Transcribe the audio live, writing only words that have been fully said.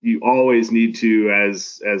always need to,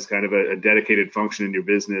 as kind of a dedicated function in your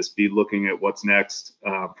business, be looking at what's next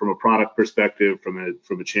from a product perspective, from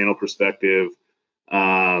a channel perspective,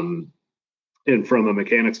 and from a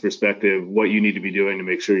mechanics perspective, what you need to be doing to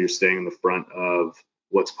make sure you're staying in the front of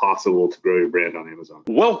what's possible to grow your brand on Amazon.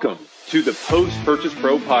 Welcome to the Post Purchase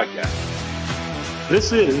Pro podcast.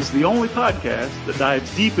 This is the only podcast that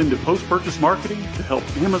dives deep into post-purchase marketing to help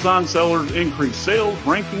Amazon sellers increase sales,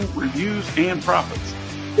 ranking, reviews, and profits.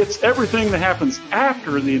 It's everything that happens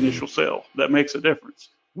after the initial sale that makes a difference.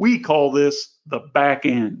 We call this the back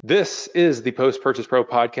end. This is the Post Purchase Pro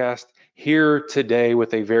podcast, here today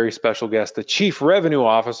with a very special guest, the Chief Revenue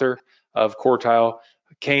Officer of Quartile,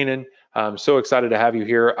 Kanan. I'm so excited to have you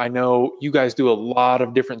here. I know you guys do a lot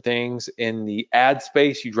of different things in the ad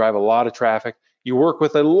space. You drive a lot of traffic. You work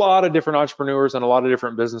with a lot of different entrepreneurs and a lot of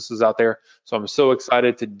different businesses out there. So I'm so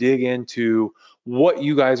excited to dig into what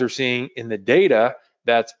you guys are seeing in the data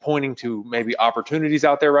that's pointing to maybe opportunities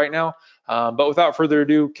out there right now. But without further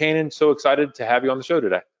ado, Kanan, so excited to have you on the show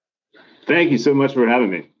today. Thank you so much for having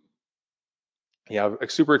me. Yeah, I'm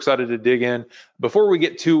super excited to dig in. Before we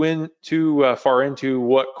get too far into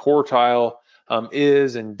what Quartile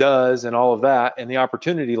is and does and all of that and the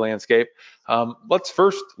opportunity landscape, let's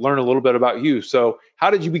first learn a little bit about you. So how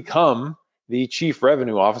did you become the Chief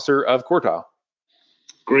Revenue Officer of Quartile?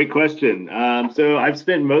 Great question. So I've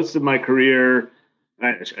spent most of my career,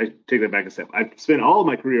 I take that back a step. I've spent all of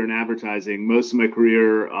my career in advertising, most of my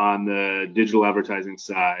career on the digital advertising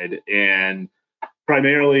side, and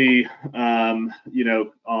primarily, on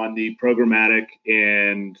the programmatic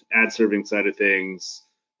and ad serving side of things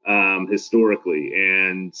historically.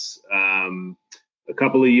 And a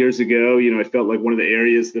couple of years ago, I felt like one of the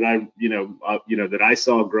areas that that I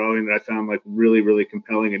saw growing, that I found like really, really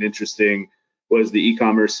compelling and interesting, was the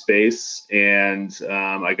e-commerce space. And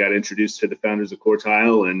I got introduced to the founders of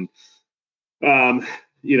Quartile, and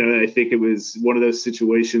I think it was one of those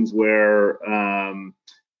situations where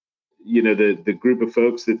the group of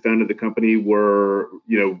folks that founded the company were,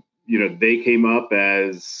 they came up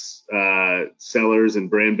as sellers and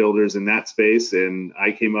brand builders in that space, and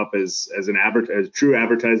I came up as a true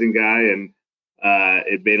advertising guy, and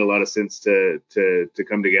it made a lot of sense to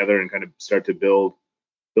come together and kind of start to build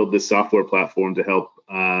this software platform to help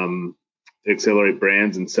accelerate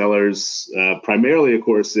brands and sellers, primarily, of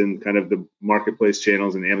course, in kind of the marketplace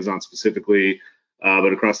channels and Amazon specifically,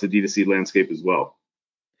 but across the D2C landscape as well.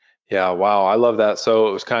 Yeah, wow, I love that. So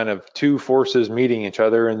it was kind of two forces meeting each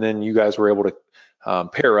other, and then you guys were able to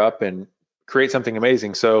pair up and create something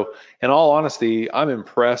amazing. So in all honesty, I'm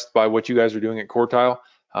impressed by what you guys are doing at Quartile.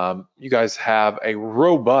 You guys have a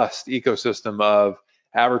robust ecosystem of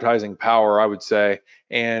advertising power, I would say.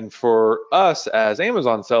 And for us as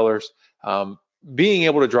Amazon sellers, being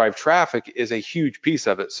able to drive traffic is a huge piece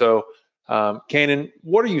of it. So Kanan,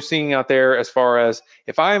 what are you seeing out there as far as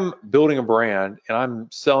if I'm building a brand and I'm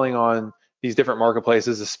selling on these different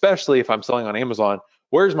marketplaces, especially if I'm selling on Amazon,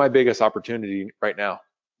 where's my biggest opportunity right now?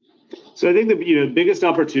 So I think the biggest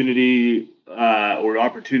opportunity or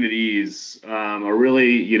opportunities are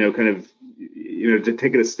really, to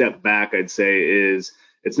take it a step back, I'd say is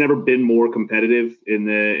it's never been more competitive in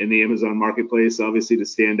the Amazon marketplace, obviously, to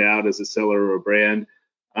stand out as a seller or a brand.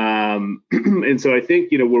 And so I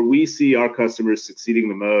think, where we see our customers succeeding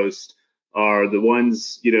the most are the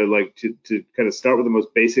ones, like to kind of start with the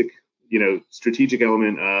most basic, strategic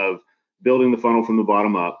element of building the funnel from the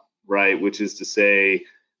bottom up, right? Which is to say,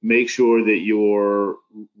 make sure that you're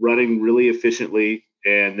running really efficiently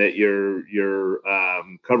and that you're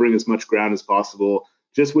covering as much ground as possible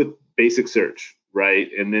just with basic search, right?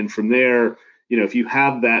 And then from there, if you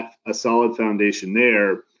have a solid foundation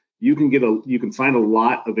there, you can find a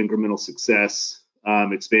lot of incremental success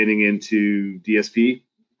expanding into DSP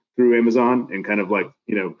through Amazon and kind of like,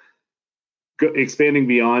 expanding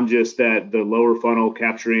beyond just the lower funnel,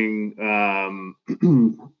 capturing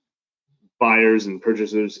buyers and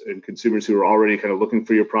purchasers and consumers who are already kind of looking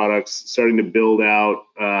for your products, starting to build out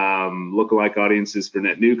lookalike audiences for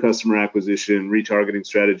net new customer acquisition, retargeting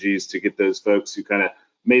strategies to get those folks who kind of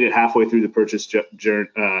made it halfway through the purchase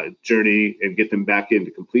journey and get them back in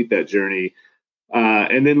to complete that journey.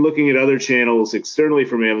 And then looking at other channels externally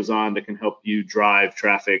from Amazon that can help you drive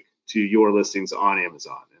traffic to your listings on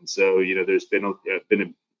Amazon. And so, there's been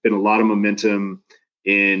a lot of momentum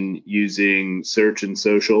in using search and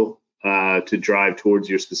social to drive towards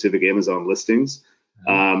your specific Amazon listings.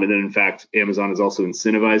 And then, in fact, Amazon is also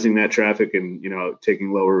incentivizing that traffic and,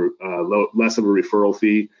 taking less of a referral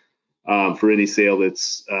fee for any sale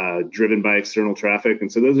that's driven by external traffic.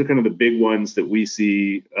 And so those are kind of the big ones that we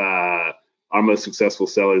see our most successful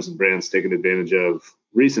sellers and brands taking advantage of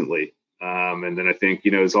recently. And then I think,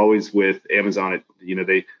 as always with Amazon,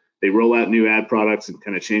 they roll out new ad products and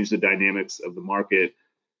kind of change the dynamics of the market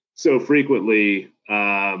so frequently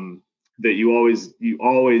that you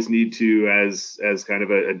always need to, as kind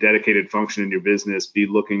of a dedicated function in your business, be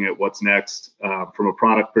looking at what's next from a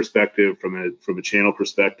product perspective, from a channel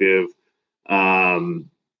perspective, and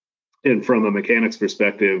from a mechanics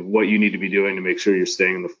perspective, what you need to be doing to make sure you're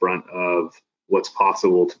staying in the front of what's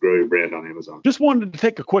possible to grow your brand on Amazon. Just wanted to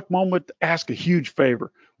take a quick moment to ask a huge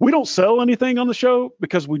favor. We don't sell anything on the show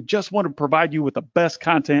because we just want to provide you with the best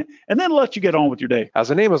content and then let you get on with your day. As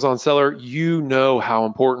an Amazon seller, you know how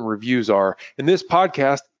important reviews are, and this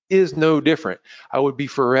podcast is no different. I would be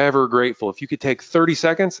forever grateful if you could take 30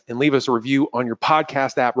 seconds and leave us a review on your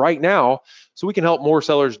podcast app right now so we can help more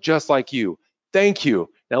sellers just like you. Thank you.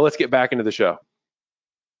 Now let's get back into the show.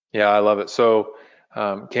 Yeah, I love it. So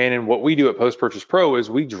Cannon, what we do at Post Purchase Pro is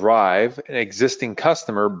we drive an existing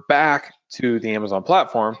customer back to the Amazon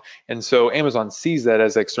platform. And so Amazon sees that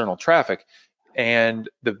as external traffic. And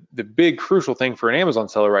the big crucial thing for an Amazon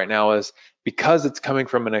seller right now is because it's coming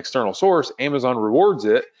from an external source, Amazon rewards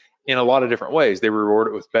it in a lot of different ways. They reward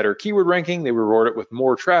it with better keyword ranking. They reward it with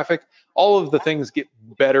more traffic. All of the things get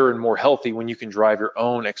better and more healthy when you can drive your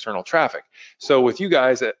own external traffic. So with you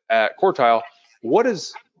guys at Quartile,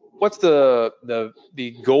 what's the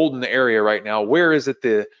golden area right now? Where is it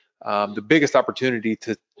the biggest opportunity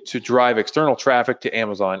to drive external traffic to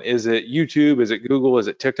Amazon? Is it YouTube? Is it Google? Is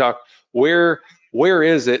it TikTok? Where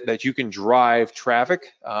is it that you can drive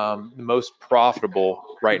traffic the most profitable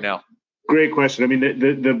right now? Great question. I mean,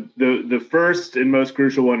 the first and most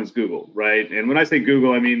crucial one is Google, right? And when I say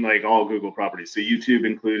Google, I mean like all Google properties, so YouTube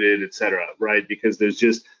included, et cetera, right? Because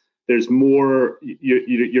there's more,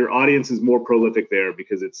 your audience is more prolific there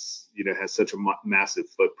because it's, has such a massive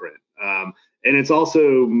footprint. And it's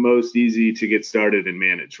also most easy to get started and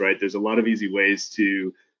manage, right? There's a lot of easy ways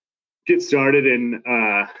to get started and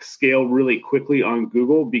scale really quickly on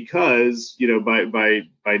Google because,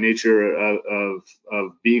 by nature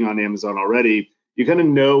of being on Amazon already, you kind of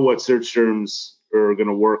know what search terms are going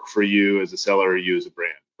to work for you as a seller or you as a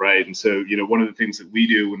brand, right? And so, one of the things that we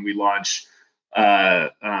do when we launch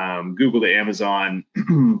Google to Amazon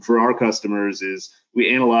for our customers is we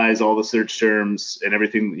analyze all the search terms and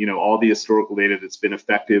everything, all the historical data that's been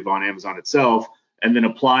effective on Amazon itself, and then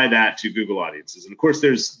apply that to Google audiences. And of course,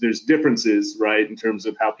 there's differences, right, in terms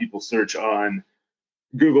of how people search on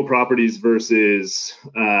Google properties versus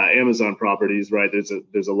Amazon properties, right?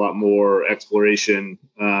 There's a lot more exploration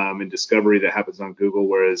and discovery that happens on Google,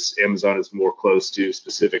 whereas Amazon is more close to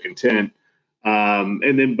specific intent.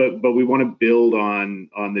 And then, but we want to build on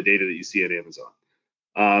the data that you see at Amazon.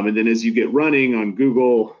 And then as you get running on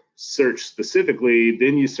Google search specifically,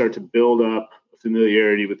 then you start to build up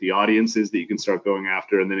familiarity with the audiences that you can start going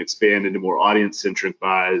after and then expand into more audience-centric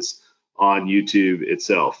buys on YouTube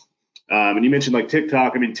itself. And you mentioned like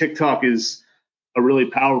TikTok. I mean, TikTok is a really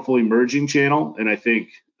powerful emerging channel. And I think,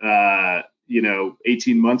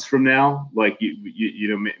 18 months from now, like,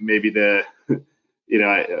 maybe the,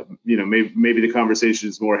 maybe the conversation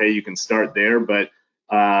is more, hey, you can start there. But,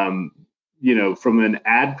 from an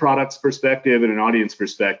ad products perspective and an audience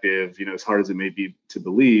perspective, as hard as it may be to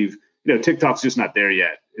believe, TikTok's just not there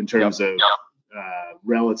yet in terms of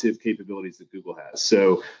relative capabilities that Google has.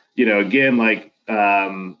 So, again, like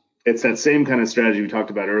it's that same kind of strategy we talked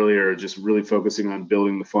about earlier, just really focusing on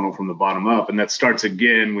building the funnel from the bottom up. And that starts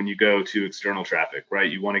again when you go to external traffic,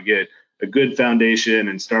 right? You want to get a good foundation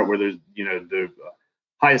and start where there's, the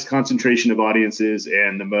highest concentration of audiences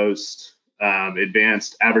and the most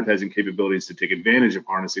advanced advertising capabilities to take advantage of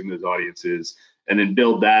harnessing those audiences, and then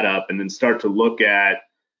build that up and then start to look at,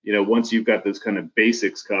 once you've got those kind of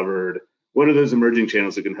basics covered, what are those emerging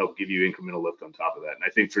channels that can help give you incremental lift on top of that? And I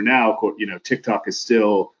think for now, TikTok is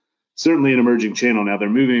still certainly an emerging channel. Now they're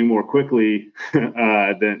moving more quickly than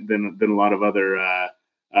a lot of other,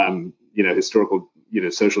 historical,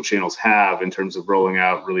 social channels have in terms of rolling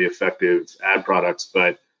out really effective ad products.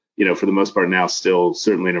 But, for the most part now, still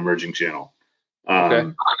certainly an emerging channel.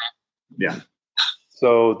 Okay. Yeah.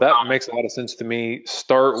 So that makes a lot of sense to me.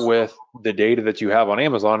 Start with the data that you have on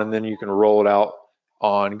Amazon, and then you can roll it out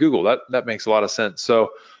on Google. That makes a lot of sense.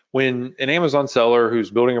 So when an Amazon seller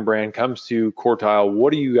who's building a brand comes to Quartile,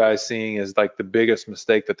 what are you guys seeing as like the biggest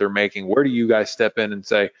mistake that they're making? Where do you guys step in and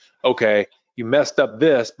say, okay, you messed up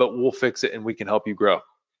this, but we'll fix it and we can help you grow?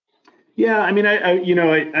 Yeah, I mean,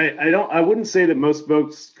 I wouldn't say that most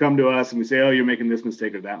folks come to us and we say, oh, you're making this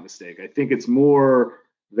mistake or that mistake. I think it's more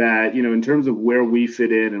that, in terms of where we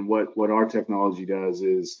fit in and what our technology does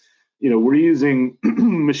is, we're using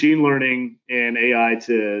machine learning and AI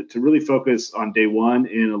to really focus on day one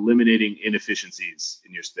in eliminating inefficiencies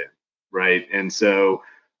in your spend, right? And so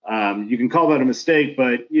you can call that a mistake,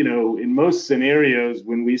 but in most scenarios,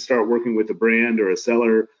 when we start working with a brand or a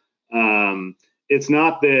seller, it's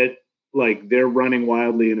not that like they're running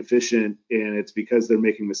wildly inefficient and it's because they're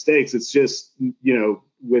making mistakes. It's just,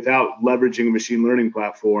 without leveraging a machine learning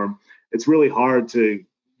platform, it's really hard to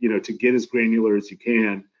get as granular as you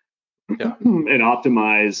can and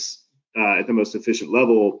optimize at the most efficient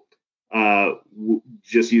level,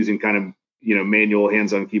 just using kind of manual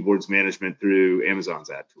hands-on keyboards management through Amazon's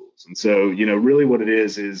ad tools. And so really what it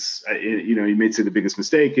is you may say the biggest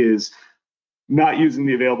mistake is not using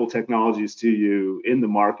the available technologies to you in the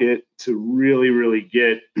market to really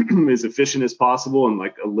get as efficient as possible and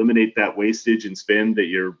like eliminate that wastage and spend that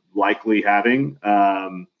you're likely having.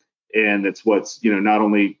 And that's what's not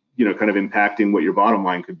only kind of impacting what your bottom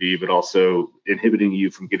line could be, but also inhibiting you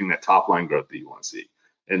from getting that top line growth that you want to see.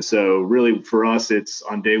 And so really for us, it's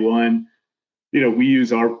on day one, we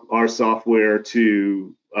use our software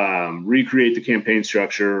to recreate the campaign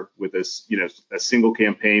structure with a single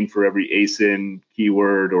campaign for every ASIN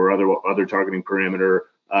keyword or other targeting parameter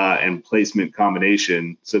and placement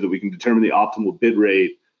combination, so that we can determine the optimal bid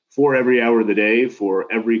rate for every hour of the day for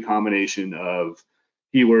every combination of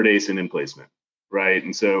keyword, ASIN, and placement, right?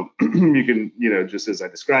 And so you can, just as I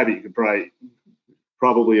described it, you could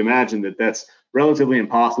probably imagine that that's relatively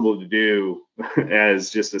impossible to do as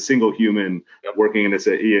just a single human working in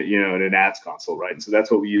in an ads console, right? And so that's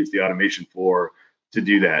what we use the automation for, to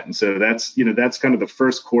do that. And so that's kind of the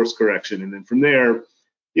first course correction. And then from there,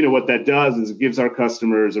 what that does is it gives our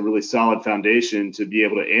customers a really solid foundation to be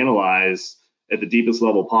able to analyze at the deepest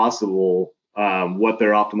level possible what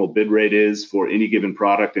their optimal bid rate is for any given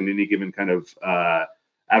product and any given kind of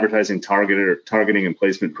advertising targeting and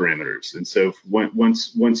placement parameters. And so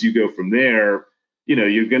once you go from there,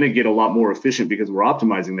 you're going to get a lot more efficient because we're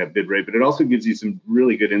optimizing that bid rate, but it also gives you some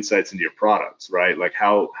really good insights into your products, right? Like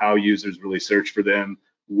how users really search for them,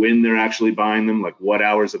 when they're actually buying them, like what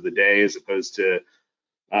hours of the day, as opposed to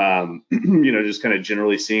just kind of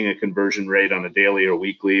generally seeing a conversion rate on a daily or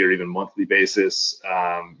weekly or even monthly basis.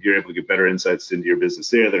 You're able to get better insights into your business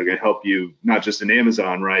there that are going to help you not just in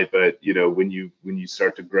Amazon, right? But when you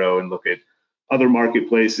start to grow and look at other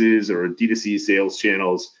marketplaces or D2C sales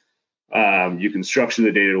channels, you can structure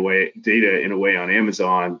the data in a way on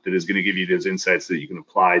Amazon that is going to give you those insights that you can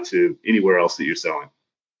apply to anywhere else that you're selling.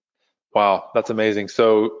 Wow, that's amazing.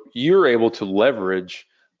 So you're able to leverage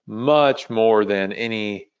much more than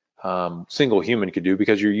any single human could do,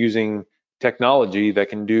 because you're using technology that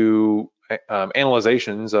can do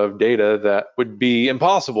analyzations of data that would be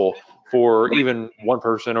impossible for even one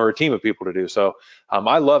person or a team of people to do. So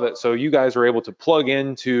I love it. So you guys are able to plug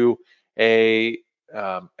into a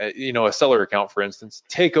seller account, for instance,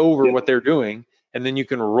 take over what they're doing, and then you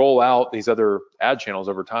can roll out these other ad channels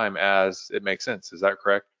over time as it makes sense. Is that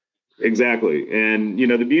correct? Exactly. And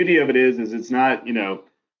the beauty of it is it's not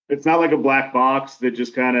it's not like a black box that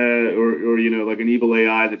just kind of, or like an evil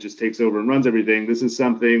AI that just takes over and runs everything. This is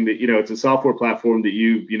something that it's a software platform that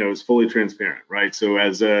is fully transparent, right? So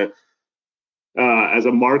as a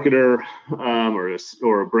marketer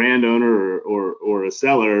or a brand owner or a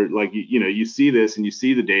seller, like you see this and you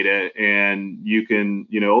see the data, and you can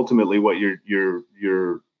ultimately what you're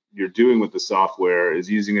doing with the software is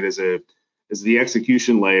using it as the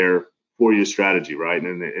execution layer for your strategy, right?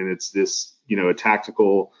 And it's this a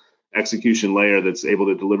tactical execution layer that's able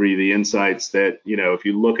to deliver you the insights that if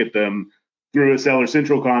you look at them through a Seller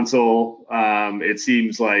Central console, it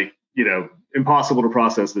seems like impossible to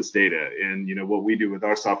process this data. And what we do with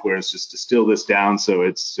our software is just distill this down so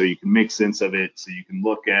you can make sense of it, so you can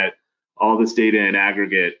look at all this data in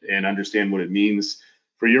aggregate and understand what it means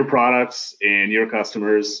for your products and your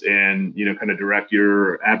customers, and kind of direct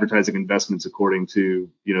your advertising investments according to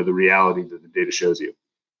the reality that the data shows you.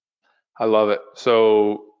 I love it.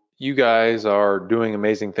 So you guys are doing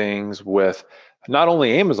amazing things with not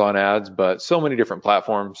only Amazon ads, but so many different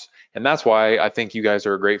platforms. And that's why I think you guys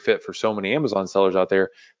are a great fit for so many Amazon sellers out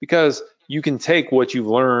there, because you can take what you've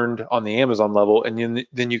learned on the Amazon level and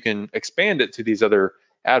then you can expand it to these other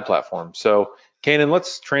ad platforms. So Canaan,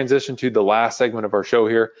 let's transition to the last segment of our show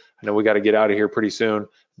here. I know we got to get out of here pretty soon,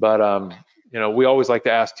 but we always like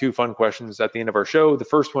to ask two fun questions at the end of our show. The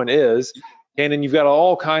first one is, Canaan, you've got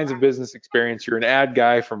all kinds of business experience. You're an ad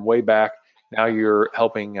guy from way back. Now you're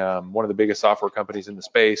helping one of the biggest software companies in the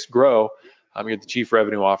space grow. You're the chief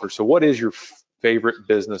revenue officer. So what is your favorite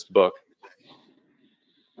business book?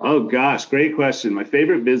 Oh gosh, great question. My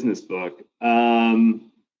favorite business book.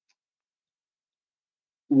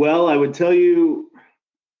 Well, I would tell you,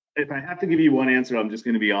 if I have to give you one answer, I'm just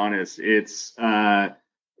going to be honest. It's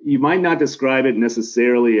you might not describe it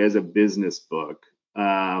necessarily as a business book,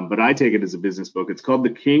 but I take it as a business book. It's called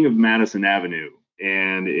The King of Madison Avenue,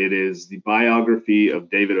 and it is the biography of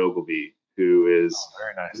David Ogilvy, who is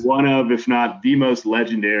very nice. one of, if not the most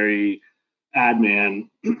legendary ad man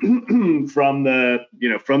from the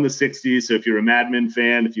 60s. So if you're a Mad Men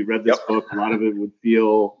fan, if you read this book, a lot of it would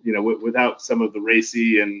feel, without some of the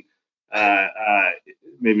racy and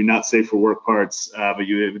maybe not safe for work parts, but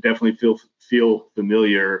you would definitely feel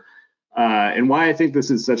familiar. And why I think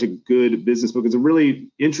this is such a good business book. It's a really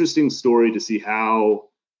interesting story to see how,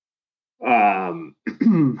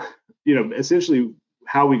 essentially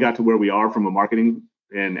how we got to where we are from a marketing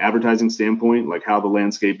and advertising standpoint, like how the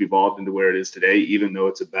landscape evolved into where it is today, even though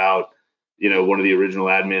it's about, one of the original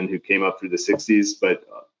ad men who came up through the 60s. But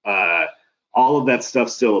all of that stuff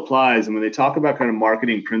still applies. And when they talk about kind of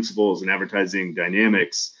marketing principles and advertising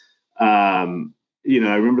dynamics, I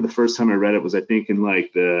remember the first time I read it was, I think, in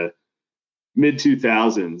like the mid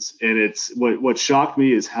 2000s. And it's what shocked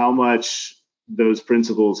me is how much those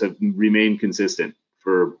principles have remained consistent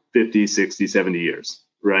for 50, 60, 70 years.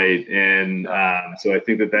 Right. And so I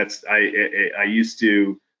think that's I used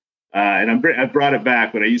to and I brought it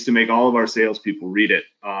back, but I used to make all of our salespeople read it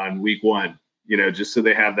on week one, just so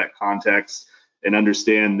they have that context and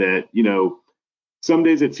understand that, some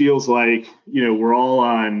days it feels like, we're all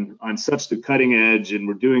on such the cutting edge and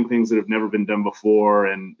we're doing things that have never been done before.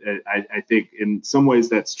 And I think in some ways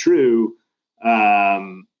that's true.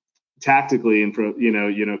 Tactically and for,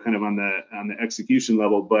 kind of on the execution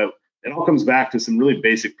level, but it all comes back to some really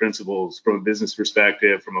basic principles from a business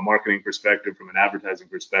perspective, from a marketing perspective, from an advertising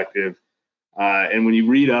perspective. And when you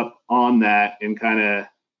read up on that and kind of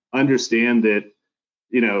understand that,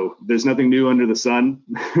 there's nothing new under the sun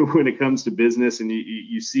when it comes to business, and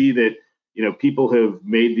you see that, people have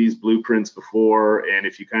made these blueprints before. And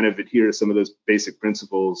if you kind of adhere to some of those basic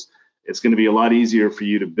principles, it's going to be a lot easier for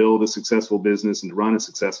you to build a successful business and to run a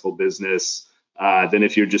successful business than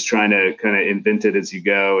if you're just trying to kind of invent it as you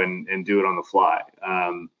go and do it on the fly.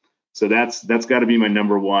 So that's got to be my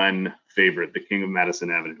number one favorite, The King of Madison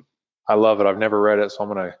Avenue. I love it. I've never read it, so I'm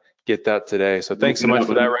going to get that today. So thanks so much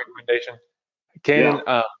for that recommendation. Cannon,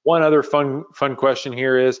 one other fun question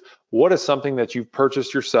here is, what is something that you've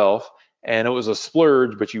purchased yourself and it was a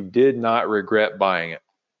splurge, but you did not regret buying it?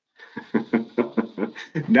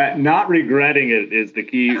 Not regretting it is the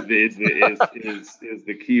key. Is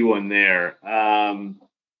the key one there.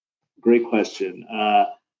 Great question.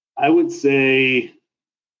 I would say,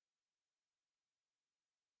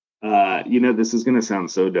 this is going to sound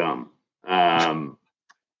so dumb.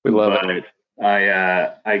 We love it.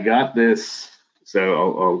 I got this.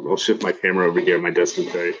 So I'll shift my camera over here. My desk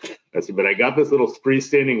is very messy, but I got this little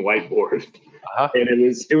freestanding whiteboard, and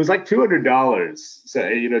it was like $200. So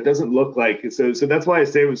it doesn't look like so that's why I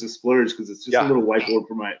say it was a splurge, because it's just a little whiteboard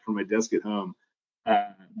for my desk at home.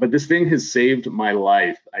 But this thing has saved my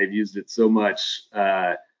life. I've used it so much.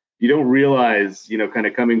 You don't realize, kind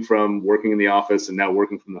of coming from working in the office and now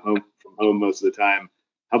working from home most of the time,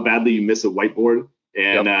 how badly you miss a whiteboard.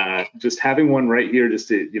 And just having one right here just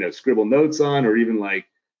to, scribble notes on, or even like,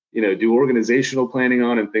 do organizational planning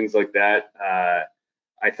on and things like that.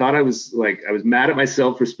 I thought I was mad at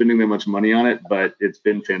myself for spending that much money on it, but it's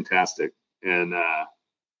been fantastic. And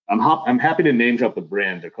I'm happy to name drop the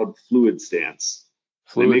brand. They're called Fluid Stance.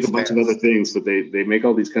 They make a bunch of other things, but they make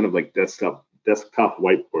all these kind of like desktop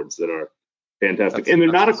whiteboards that are fantastic. And they're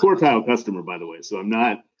not a Quartile customer, by the way. So I'm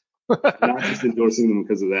not just endorsing them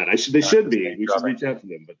because of that. They should be. We should reach out to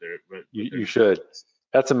them, but you should.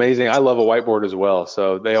 That's amazing. I love a whiteboard as well.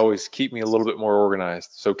 So they always keep me a little bit more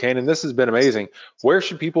organized. So Cannon, this has been amazing. Where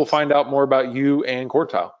should people find out more about you and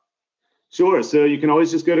Quartile? Sure. So you can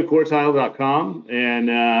always just go to quartile.com.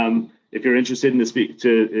 And if you're interested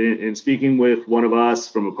in speaking with one of us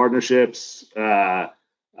from a partnerships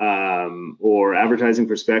or advertising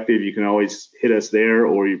perspective, you can always hit us there,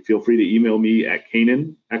 or you feel free to email me at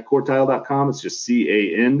Canaan@quartile.com. It's just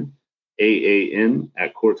CANAAN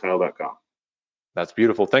 @quartile.com. That's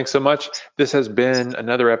beautiful. Thanks so much. This has been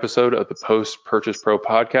another episode of the Post Purchase Pro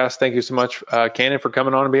podcast. Thank you so much, Cannon, for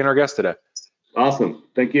coming on and being our guest today. Awesome.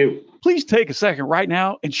 Thank you. Please take a second right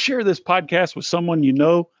now and share this podcast with someone you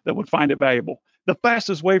know that would find it valuable. The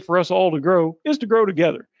fastest way for us all to grow is to grow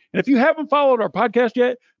together. And if you haven't followed our podcast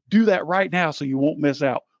yet, do that right now so you won't miss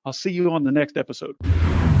out. I'll see you on the next episode.